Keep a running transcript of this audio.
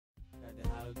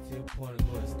to your point,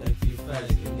 I'm gonna stay to your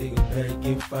face. A nigga better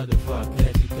get further before I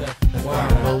catch you cut. That's why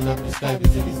I roll up the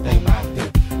scrapers and stay my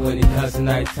dick. When it comes to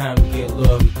night time, we get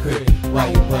low and crib. Why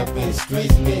you up in the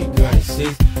streets, me and girl in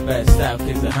sheets. Better stop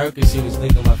kissing her cause she was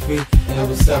licking my feet. And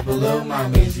what's up, little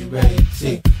mama, is you ready to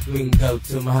cheat? We can go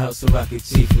to my house so I can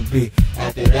cheat for B.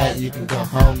 After that, you can go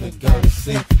home and go to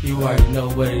sleep. You already know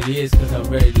what it is cause I'm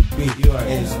ready to be.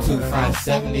 And it's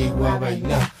 2570, you already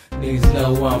know. Niggas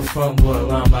know where I'm from,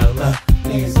 borderline my love.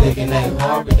 Niggas thinking ain't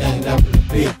hard, but they ain't up in the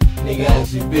beat. Nigga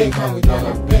actually big, homie, dog,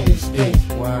 I'm been in the streets.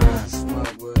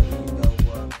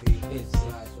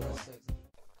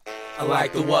 I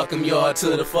like to welcome y'all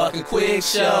to the fucking Quig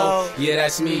show. Yeah,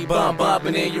 that's me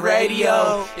bumping in your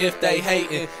radio. If they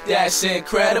hating, that's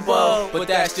incredible. But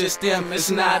that's just them, it's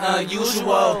not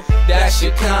unusual. That's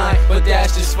your kind, but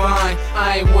that's just fine.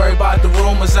 I ain't worried about the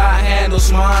rumors, I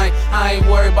handles mine. I ain't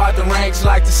worried about the ranks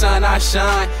like the sun I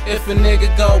shine. If a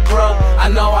nigga go broke, I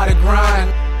know how to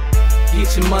grind.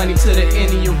 Get your money to the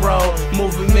end of your road.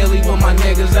 Moving milli with my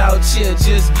niggas out here,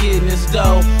 just getting this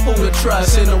dough. Who to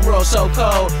trust in a world so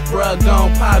cold? Bruh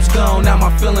gone, pops gone, now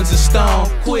my feelings are stone.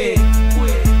 Quig.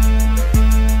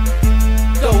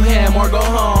 Go ham or go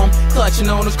home, clutching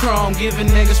on this chrome, giving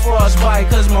niggas frostbite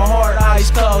cause my heart ice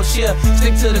cold. Yeah,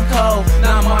 stick to the code,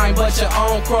 not mine but your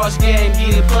own. Cross game,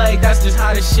 get it played, that's just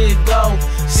how this shit go.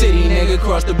 City nigga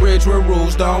cross the bridge where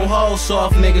rules don't hold.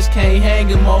 Soft niggas can't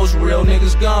hang and most real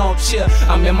niggas gone. Yeah,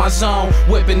 I'm in my zone,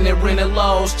 whipping and renting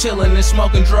lows, chilling and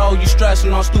smoking dro. You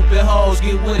stressing on stupid hoes,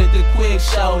 get with it, the Quig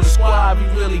show. The squad we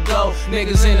really go,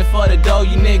 niggas in it for the dough,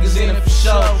 you niggas in it for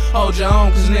show. Hold your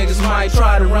own cause niggas might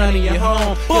try to run in your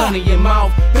home. Gun in your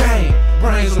mouth, bang,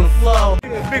 brains on the floor.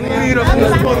 Big lead up in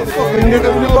this motherfucking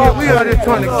nigga. We out here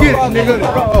trying to get it,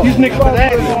 nigga. These niggas better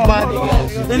ask somebody.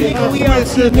 The nigga we out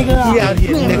here, nigga. We out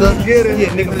here, nigga. Yeah,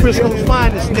 nigga. Frisco's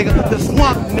finest, nigga. The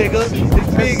swamp, nigga.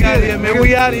 It's big out here, man.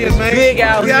 We out here, man. Big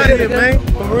out here. We out here, man.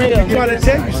 For real. I'm trying to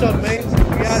tell you something,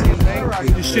 man. We out here,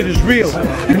 man. This shit is real.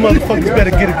 You motherfuckers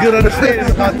better get a good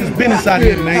understanding about this business out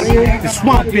here, man. The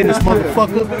swamp business,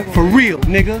 motherfucker. For real,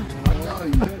 nigga.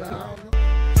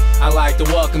 I like to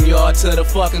welcome y'all to the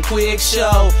fucking Quig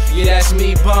show. Yeah, that's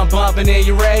me bumping in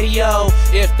your radio.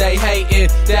 If they hating,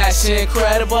 that's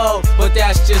incredible. But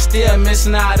that's just them, it's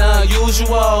not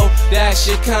unusual. That's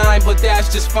your kind, but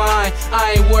that's just fine.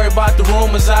 I ain't worried about the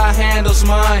rumors, I handles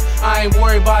mine. I ain't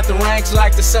worried about the ranks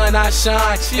like the sun I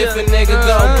shine. If a nigga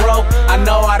go broke, I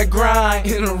know how to grind.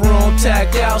 In the room,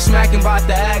 tagged out, smacking about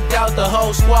to act out. The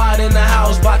whole squad in the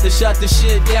house, about to shut the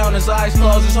shit down. His eyes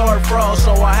closed, his heart froze,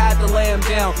 so I had to lay him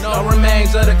down. No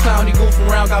remains of the clown, he goof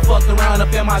around, got fucked around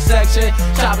up in my section.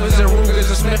 Choppers and Rugers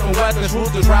and Smith and Weapons,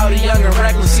 Ruthless, rowdy, young and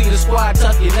reckless. See the squad,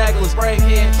 tuck your necklace, brave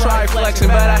hand, try flexing.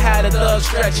 Better have a thug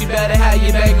stretch, you better have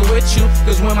your banger with you.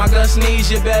 Cause when my gun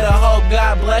sneeze, you better hope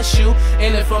God bless you.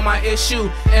 In it for my issue,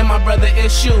 and my brother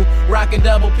issue. Rockin'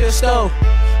 double pistol.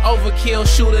 Overkill,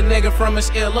 shoot a nigga from his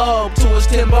earlobe to his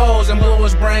Timbos and blow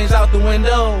his brains out the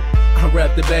window. I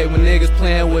rep the bay when niggas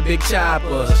playing with big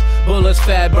choppers. Bullets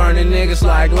fat burning niggas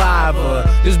like lava.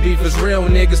 This beef is real,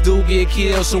 niggas do get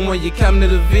killed. So when you come to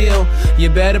the Ville, you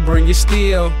better bring your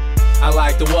steel. I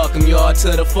like to welcome y'all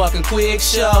to the fucking Quig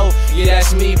show. Yeah,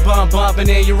 that's me bumping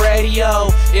in your radio.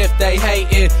 If they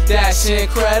hating, that's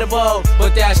incredible.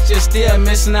 But that's just them,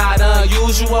 it's not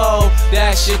unusual.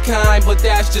 That's your kind, but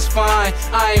that's just fine.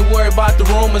 I ain't worried about the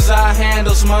rumors, I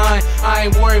handles mine. I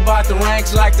ain't worried about the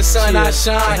ranks like the sun I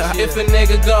shine. If a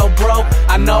nigga go broke,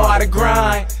 I know how to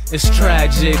grind. It's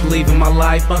tragic, leaving my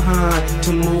life behind.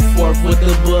 To move forth with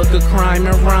the book of crime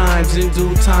and rhymes. In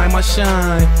due time I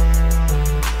shine.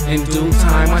 In due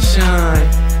time I shine.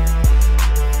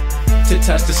 To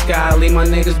touch the sky, leave my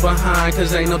niggas behind.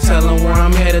 Cause ain't no telling where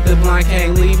I'm headed, the blind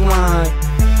can't leave line.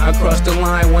 I crossed the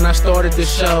line when I started the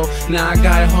show. Now I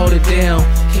gotta hold it down,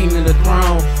 king of the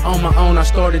throne. On my own I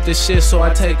started this shit, so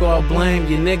I take all blame.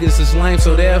 You niggas is lame,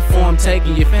 so therefore I'm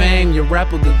taking your fame. You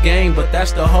rap a good game, but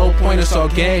that's the whole point, it's all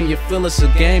game. You feel it's a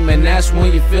game, and that's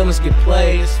when your feelings get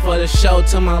played. It's for the show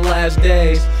till my last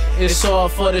days. It's all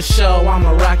for the show,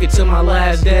 I'ma rock it till my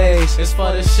last days. It's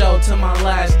for the show till my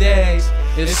last days.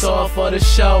 It's all for the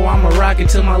show, I'ma rock it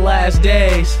till my last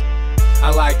days. I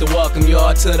like to welcome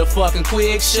y'all to the fucking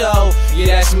Quig show. Yeah,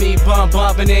 that's me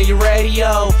bumping in your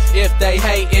radio. If they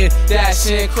hating, that's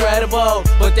incredible.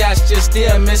 But that's just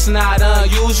them, it's not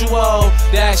unusual.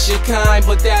 That's your kind,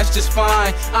 but that's just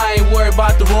fine. I ain't worried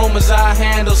about the rumors, I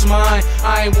handles mine.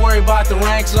 I ain't worried about the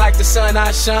ranks like the sun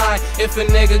I shine. If a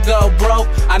nigga go broke,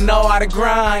 I know how to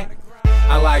grind.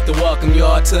 I like to welcome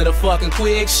y'all to the fucking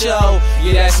Quig show.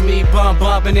 Yeah, that's me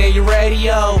bumping in your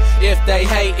radio. If they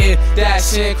hating,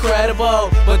 that's incredible,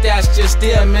 but that's just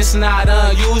them, it's not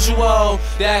unusual.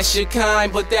 That's your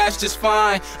kind, but that's just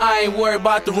fine. I ain't worried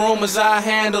about the rumors, I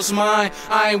handles mine.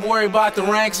 I ain't worried about the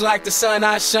ranks, like the sun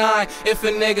I shine. If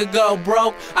a nigga go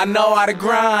broke, I know how to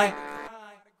grind.